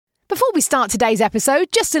Before we start today's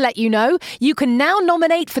episode, just to let you know, you can now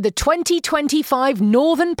nominate for the 2025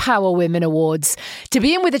 Northern Power Women Awards to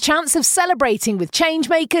be in with a chance of celebrating with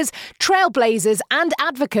changemakers, trailblazers and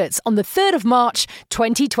advocates on the 3rd of March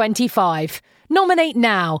 2025. Nominate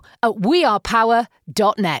now at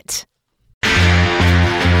wearepower.net.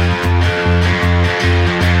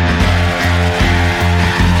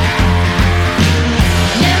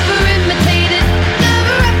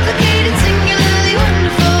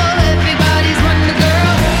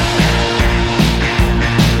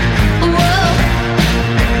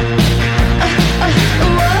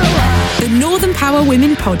 Northern Power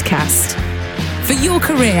Women podcast. For your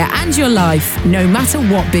career and your life, no matter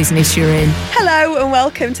what business you're in. Hello and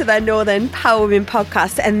welcome to the Northern Power Women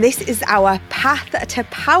podcast, and this is our Path to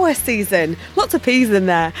Power season. Lots of P's in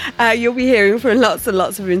there. You'll be hearing from lots and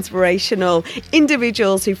lots of inspirational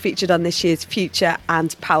individuals who featured on this year's Future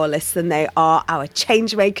and Power list, and they are our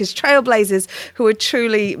change makers, trailblazers who are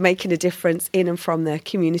truly making a difference in and from their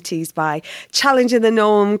communities by challenging the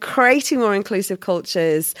norm, creating more inclusive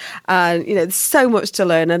cultures. There's so much to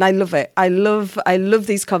learn, and I love it. I love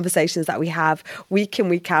these conversations that we have week in,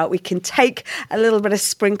 week out. We can take a little bit of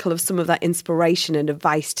sprinkle of some of that inspiration and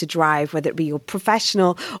advice to drive, whether it be your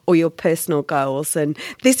professional or your personal goals. And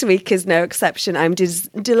this week is no exception. I'm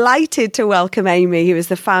delighted to welcome Amy, who is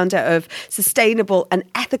the founder of sustainable and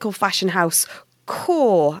ethical fashion house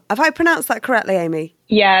Kohl. Have I pronounced that correctly, Amy?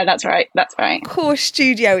 Yeah, that's right. Kohl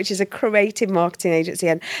Studio, which is a creative marketing agency.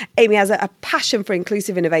 And Amy has a passion for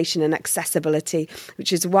inclusive innovation and accessibility,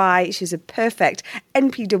 which is why she's a perfect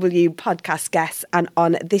NPW podcast guest and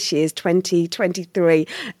on this year's 2023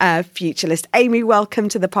 Future List. Amy, welcome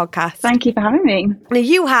to the podcast. Thank you for having me.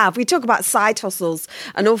 Now we talk about side hustles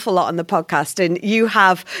an awful lot on the podcast, and you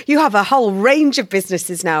have a whole range of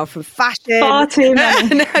businesses now, from fashion. Far too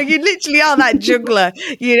many. No, you literally are that juggler.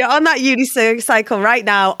 You're on that unicycle right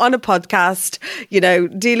now on a podcast,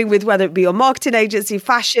 dealing with whether it be your marketing agency,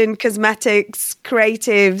 fashion, cosmetics,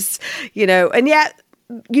 creatives, and yet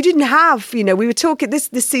you didn't have, we were talking, this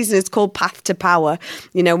season is called Path to Power,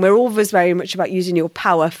 and we're always very much about using your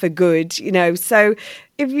power for good, so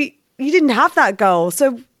if you didn't have that goal,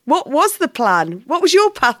 so what was the plan? What was your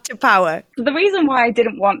path to power? The reason why I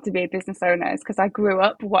didn't want to be a business owner is because I grew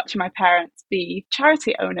up watching my parents be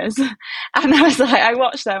charity owners. And I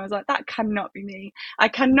watched them, I was like, that cannot be me. I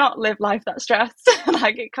cannot live life that stressed.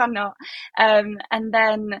 It cannot. And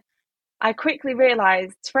then I quickly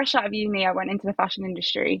realised, fresh out of uni, I went into the fashion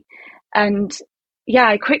industry. And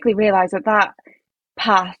I quickly realised that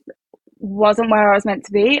path wasn't where I was meant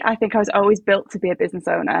to be. I think I was always built to be a business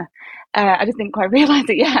owner. I just didn't quite realise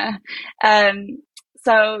it yet.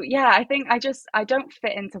 I think I don't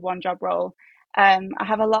fit into one job role. I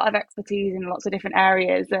have a lot of expertise in lots of different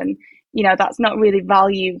areas, and that's not really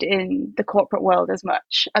valued in the corporate world as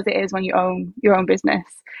much as it is when you own your own business.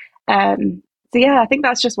 I think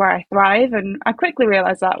that's just where I thrive, and I quickly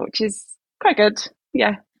realised that, which is quite good.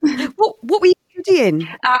 Yeah. What were you studying?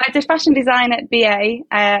 I did fashion design at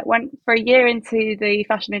BA, went for a year into the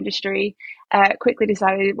fashion industry, quickly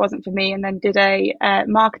decided it wasn't for me, and then did a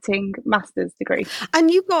marketing master's degree. And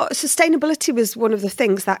you got, sustainability was one of the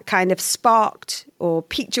things that kind of sparked or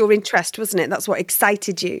piqued your interest, wasn't it? That's what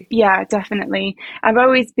excited you. Yeah, definitely. I've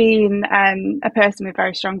always been a person with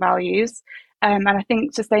very strong values, and I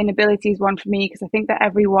think sustainability is one for me, because I think that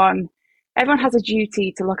everyone has a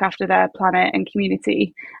duty to look after their planet and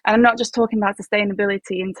community. And I'm not just talking about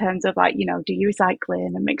sustainability in terms of do your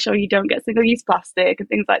recycling and make sure you don't get single-use plastic and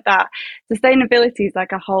things like that. Sustainability is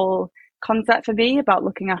like a whole concept for me about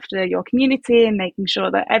looking after your community and making sure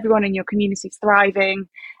that everyone in your community is thriving,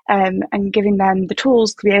 and giving them the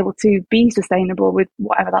tools to be able to be sustainable with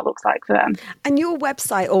whatever that looks like for them. And your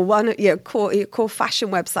website, or one of your core fashion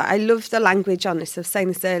website, I love the language on this. I was saying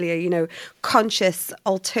this earlier, conscious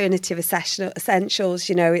alternative essentials,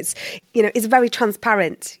 it's very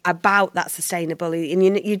transparent about that sustainability. And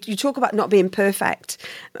you talk about not being perfect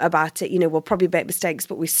about it, we'll probably make mistakes,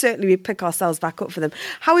 but we certainly pick ourselves back up for them.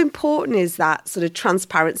 How important is that sort of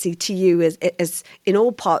transparency to you as in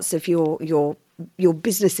all parts of your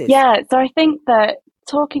businesses? Yeah, so I think that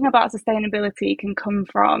talking about sustainability can come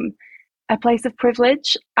from a place of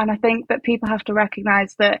privilege, and I think that people have to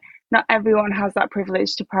recognise that not everyone has that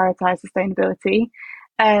privilege to prioritise sustainability,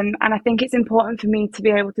 and I think it's important for me to be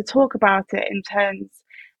able to talk about it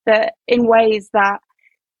in ways that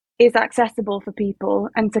is accessible for people,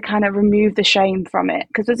 and to kind of remove the shame from it,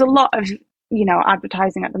 because there's a lot of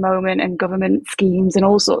advertising at the moment and government schemes and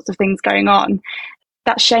all sorts of things going on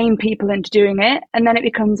that shame people into doing it, and then it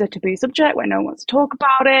becomes a taboo subject where no one wants to talk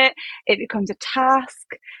about it. It becomes a task,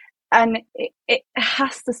 And it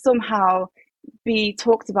has to somehow be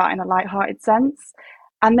talked about in a light-hearted sense.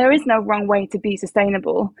 And there is no wrong way to be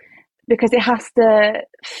sustainable, because it has to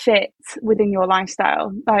fit within your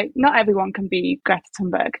lifestyle. Like, not everyone can be Greta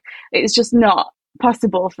Thunberg. It's just not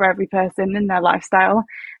possible for every person in their lifestyle.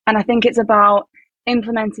 And I think it's about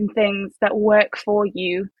implementing things that work for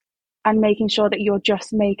you and making sure that you're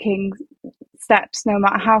just making steps, no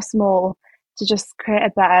matter how small, to just create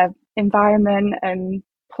a better environment and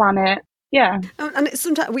planet. Yeah. And it's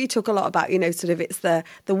sometimes we talk a lot about, sort of it's the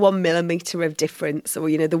 1 millimeter of difference, or,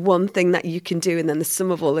 the one thing that you can do, and then the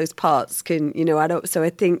sum of all those parts can, add up. So I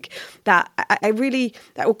think that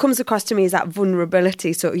that what comes across to me is that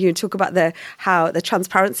vulnerability. So you talk about the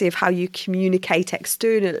transparency of how you communicate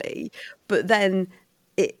externally, but then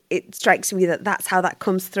it strikes me that that's how that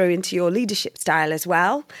comes through into your leadership style as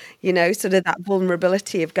well. Sort of that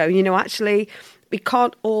vulnerability of going, actually, we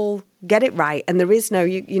can't all get it right, and there is no,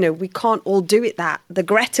 we can't all do it the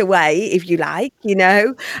Greta way, if you like. Wish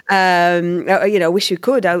we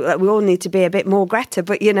could. We all need to be a bit more Greta,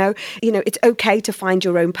 but it's okay to find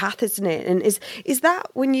your own path, isn't it? And is that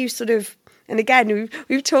when you sort of, and again,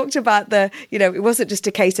 we've talked about it wasn't just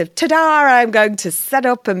a case of, ta-da, I'm going to set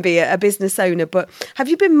up and be a business owner, but have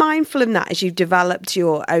you been mindful of that as you've developed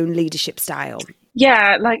your own leadership style?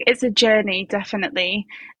 Yeah, like, it's a journey, definitely.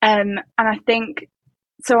 And I think,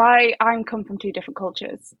 so I come from two different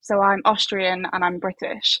cultures. So I'm Austrian and I'm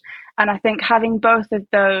British. And I think having both of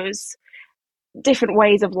those different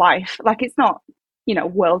ways of life, like, it's not,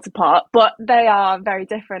 worlds apart, but they are very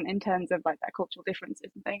different in terms of like their cultural differences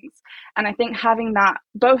and things. And I think having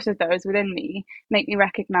both of those within me make me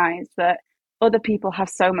recognize that other people have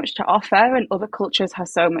so much to offer, and other cultures have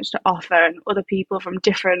so much to offer, and other people from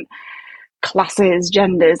different classes,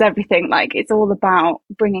 genders, everything. Like, it's all about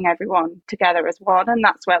bringing everyone together as one. And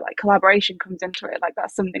that's where like collaboration comes into it. Like,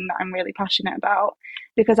 that's something that I'm really passionate about,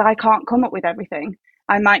 because I can't come up with everything.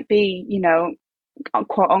 I might be,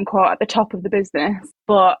 quote unquote, at the top of the business,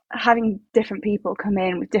 but having different people come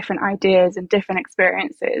in with different ideas and different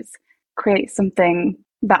experiences creates something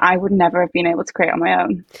that I would never have been able to create on my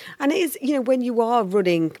own. And it is, when you are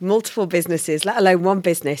running multiple businesses, let alone one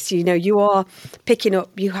business, you are picking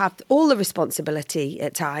up, you have all the responsibility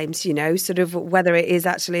at times, sort of, whether it is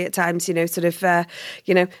actually at times, sort of,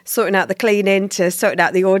 sorting out the cleaning, to sorting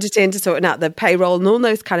out the auditing, to sorting out the payroll and all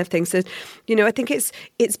those kind of things. So, I think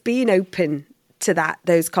it's being open to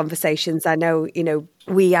those conversations. I know,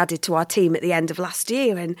 we added to our team at the end of last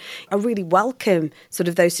year, and I really welcome sort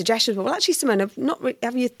of those suggestions. Well, actually, Simone,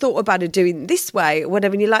 have you thought about it doing this way or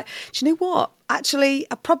whatever? And you're like, do you know what? Actually,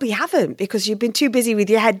 I probably haven't, because you've been too busy with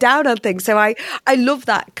your head down on things. So I love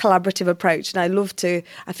that collaborative approach, and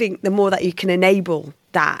I think the more that you can enable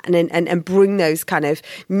that and bring those kind of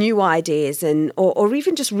new ideas or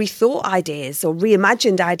even just rethought ideas or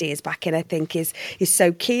reimagined ideas back in, I think is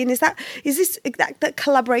so key. And is this that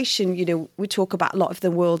collaboration, we talk about a lot of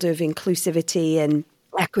the world of inclusivity and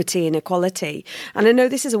equity and equality. And I know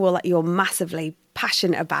this is a world that you're massively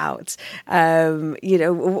passionate about. Why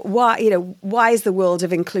is the world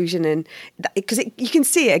of inclusion, and because you can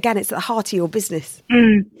see it again, it's at the heart of your business.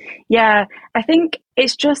 Yeah, I think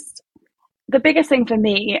it's just, the biggest thing for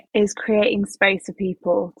me is creating space for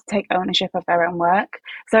people to take ownership of their own work.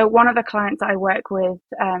 So one of the clients I work with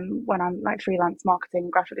when I'm like freelance marketing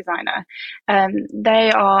graphic designer,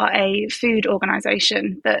 they are a food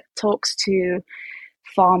organisation that talks to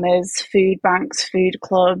farmers, food banks, food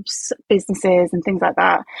clubs, businesses and things like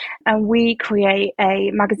that. And we create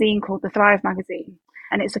a magazine called the Thrive magazine.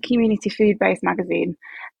 And it's a community food-based magazine.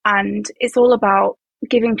 And it's all about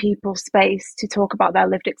giving people space to talk about their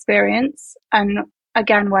lived experience. And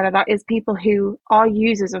again, whether that is people who are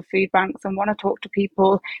users of food banks and want to talk to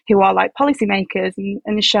people who are like policymakers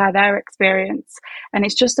and share their experience. And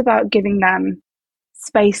it's just about giving them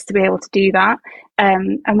space to be able to do that.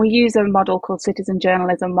 And we use a model called citizen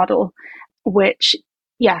journalism model, which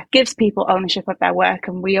gives people ownership of their work.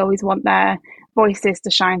 And we always want their voices to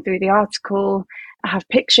shine through the article, have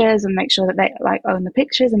pictures, and make sure that they like own the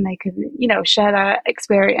pictures and they can, share their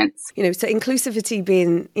experience. So inclusivity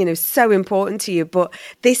being, so important to you, but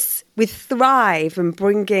this with Thrive and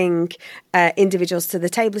bringing individuals to the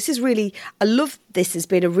table, this is really, I love this as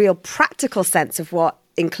being a real practical sense of what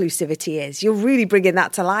inclusivity is. You're really bringing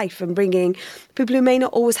that to life and bringing people who may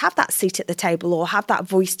not always have that seat at the table or have that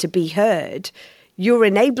voice to be heard. You're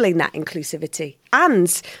enabling that inclusivity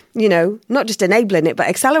and, not just enabling it, but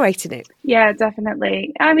accelerating it. Yeah,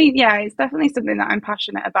 definitely. I mean, it's definitely something that I'm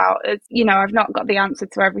passionate about. It's, I've not got the answer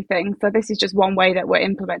to everything. So this is just one way that we're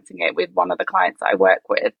implementing it with one of the clients I work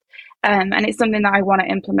with. And it's something that I want to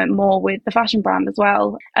implement more with the fashion brand as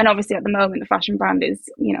well. And obviously at the moment, the fashion brand is,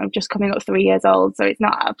 just coming up 3 years old. So it's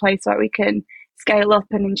not at a place where we can scale up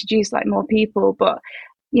and introduce like more people. But,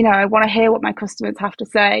 I want to hear what my customers have to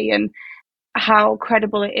say and how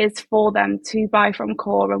credible it is for them to buy from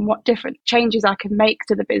Kohl, and what different changes I can make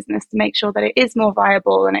to the business to make sure that it is more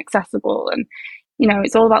viable and accessible. And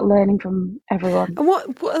it's all about learning from everyone. And what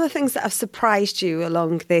are the things that have surprised you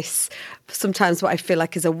along this, sometimes what I feel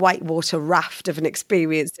like is a whitewater raft of an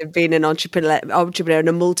experience of being an entrepreneur and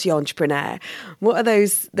a multi-entrepreneur? What are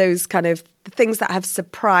those kind of things that have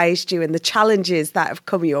surprised you and the challenges that have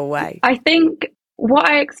come your way? I think what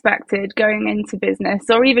I expected going into business,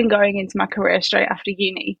 or even going into my career straight after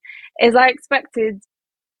uni, is I expected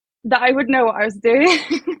that I would know what I was doing.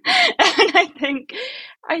 And I think,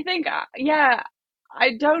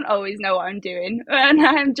 I don't always know what I'm doing, and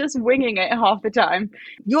I'm just winging it half the time.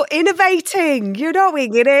 You're innovating. You're not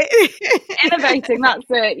winging it. Innovating, that's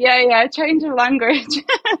it. Yeah. Change of language.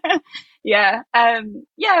 Yeah.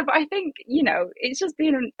 But I think, it's just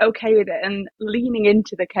being okay with it and leaning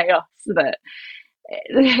into the chaos that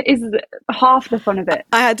is half the fun of it.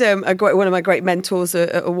 I had one of my great mentors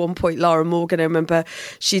at one point, Laura Morgan. I remember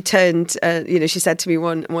she turned, she said to me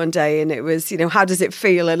one day, and it was, how does it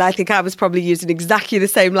feel? And I think I was probably using exactly the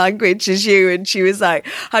same language as you. And she was like,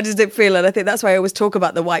 how does it feel? And I think that's why I always talk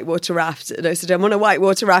about the whitewater raft. And I said, I'm on a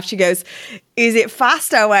whitewater raft. She goes, is it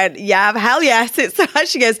fast? I went, yeah, hell yes. It's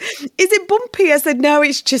fast. She goes, is it bumpy? I said, no,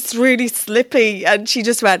 it's just really slippy. And she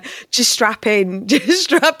just went, just strap in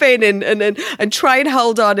and try and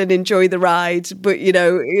hold on and enjoy the ride. But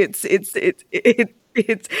it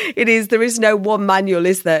is, there is no one manual,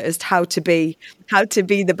 is there, as to how to be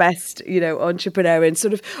the best, entrepreneur. And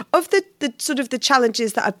sort of the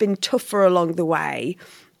challenges that have been tougher along the way,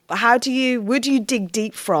 where do you dig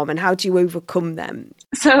deep from, and how do you overcome them?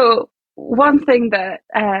 So one thing that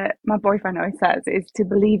my boyfriend always says is to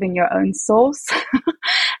believe in your own source.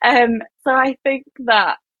 So I think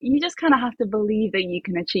that you just kind of have to believe that you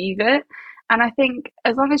can achieve it. And I think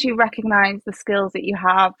as long as you recognize the skills that you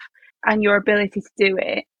have and your ability to do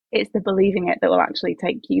it, it's the believing it that will actually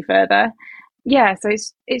take you further. Yeah, so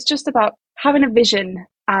it's just about having a vision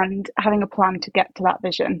and having a plan to get to that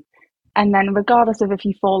vision. And then regardless of if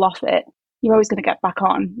you fall off it, you're always going to get back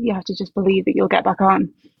on. You have to just believe that you'll get back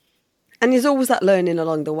on. And there's always that learning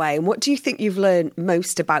along the way. And what do you think you've learned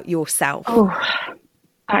most about yourself? Oh,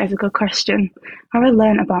 that is a good question. How have I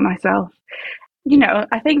learned about myself?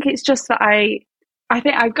 I think it's just that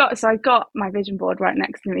I've got my vision board right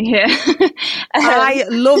next to me here. I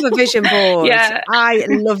love a vision board. Yeah. I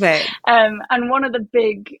love it. And one of the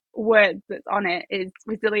big words that's on it is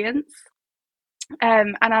resilience.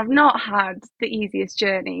 And I've not had the easiest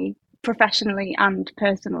journey professionally and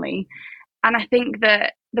personally. And I think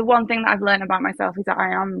that the one thing that I've learned about myself is that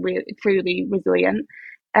I am really, truly resilient.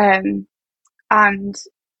 And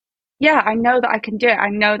yeah, I know that I can do it. I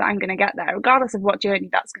know that I'm going to get there, regardless of what journey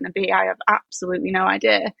that's going to be. I have absolutely no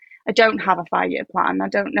idea. I don't have a 5-year plan. I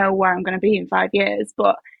don't know where I'm going to be in 5 years,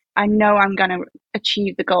 but I know I'm going to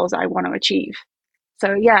achieve the goals I want to achieve.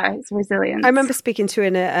 So yeah, it's resilience. I remember speaking to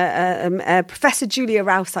a Professor Julia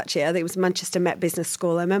Rouse, actually. I think it was Manchester Met Business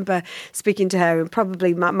School. I remember speaking to her in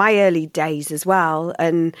probably my early days as well,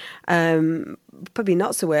 and probably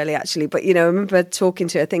not so early actually, but I remember talking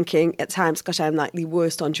to her thinking at times, gosh, I'm like the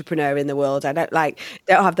worst entrepreneur in the world. I don't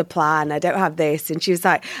have the plan, I don't have this. And she was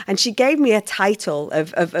like, and she gave me a title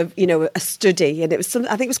of a study, and it was I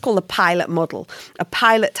think it was called a pilot model. A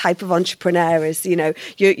pilot type of entrepreneur is,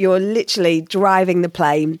 you're literally driving the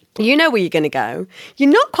plane. You know where you're going to go.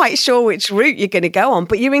 You're not quite sure which route you're going to go on,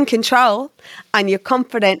 but you're in control and you're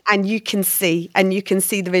confident, and you can see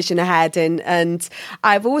the vision ahead. And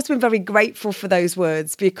I've always been very grateful for those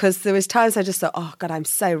words, because there was times I just thought, oh God, I'm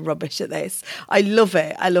so rubbish at this. I love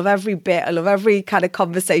it. I love every bit. I love every kind of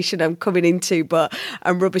conversation I'm coming into, but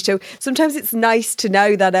I'm rubbish. So sometimes it's nice to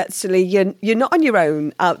know that actually you're not on your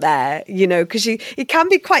own out there, because it can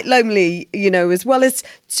be quite lonely, as well as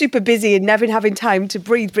super busy and never having time to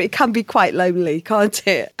breathe, but it can be quite lonely, can't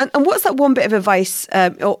it? And what's that one bit of advice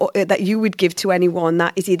or that you would give to anyone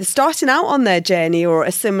that is either starting out on their journey or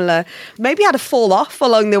a similar, maybe had a fall off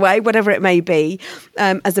along the way, whatever it may be,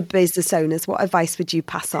 as a business owner? What advice would you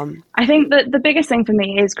pass on? I think that the biggest thing for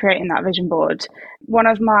me is creating that vision board. One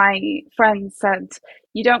of my friends said,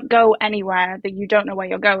 you don't go anywhere that you don't know where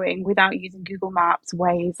you're going without using Google Maps,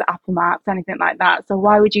 Waze, Apple Maps, anything like that. So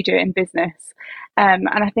why would you do it in business? And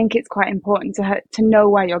I think it's quite important to know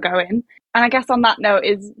where you're going. And I guess on that note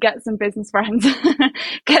is get some business friends,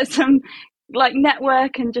 get some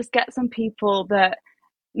network, and just get some people that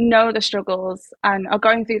know the struggles and are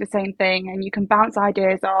going through the same thing, and you can bounce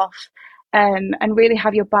ideas off. And really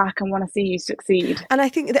have your back and want to see you succeed. And I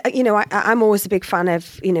think that, you know, I'm always a big fan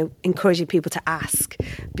of, you know, encouraging people to ask,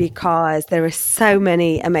 because there are so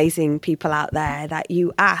many amazing people out there that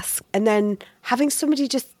you ask, and then having somebody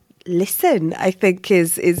just listen, I think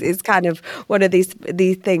is kind of one of these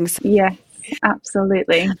things. Yes,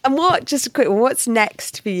 absolutely. And just a quick one, what's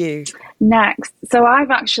next for you? Next. So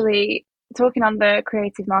I've actually, talking on the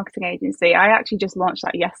creative marketing agency, I actually just launched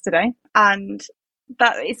that yesterday. And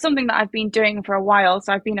that is something that I've been doing for a while.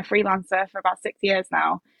 So I've been a freelancer for about 6 years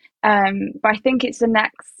now. But I think it's the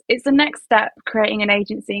next step, creating an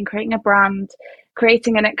agency and creating a brand,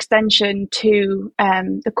 creating an extension to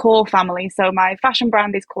the Kohl family. So my fashion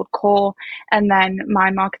brand is called Kohl, and then my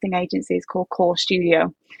marketing agency is called Kohl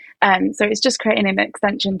Studio. So it's just creating an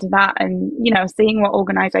extension to that, and, you know, seeing what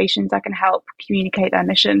organisations I can help communicate their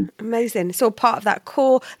mission. Amazing. So part of that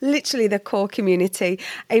core, literally the core community.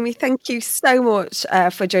 Amy, thank you so much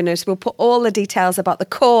for joining us. We'll put all the details about the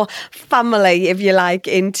Kohl family, if you like,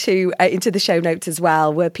 into the show notes as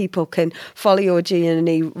well, where people can follow your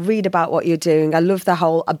journey, read about what you're doing. I love the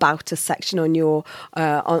whole About Us section on your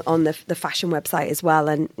on the fashion website as well,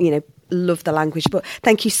 and, you know, love the language. But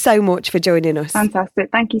thank you so much for joining us.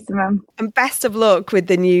 Fantastic. Thank you, Simone. And best of luck with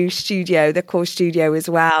the new studio, the Kohl Studio as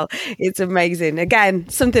well. It's amazing. Again,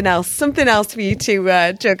 something else for you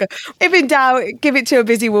to juggle. If in doubt, give it to a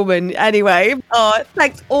busy woman. Anyway,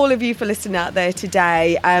 thanks all of you for listening out there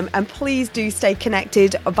today. And please do stay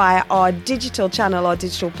connected via our digital channel, our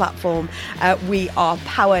digital platform. We are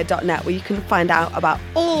power.net, where you can find out about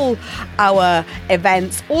all our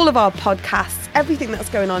events, all of our podcasts, everything that's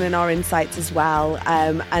going on in our insights as well.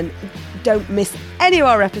 And don't miss any of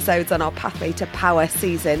our episodes on our Pathway to Power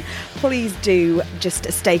season. Please do just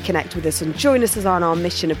stay connected with us and join us on our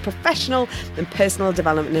mission of professional and personal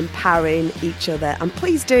development, empowering each other. And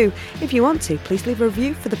please do, if you want to, please leave a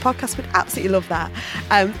review for the podcast. We'd absolutely love that.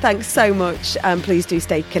 Thanks so much. Please do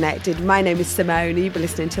stay connected. My name is Simone. You've been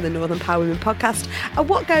listening to the Northern Power Women podcast, and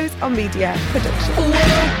What Goes on Media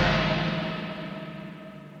Production.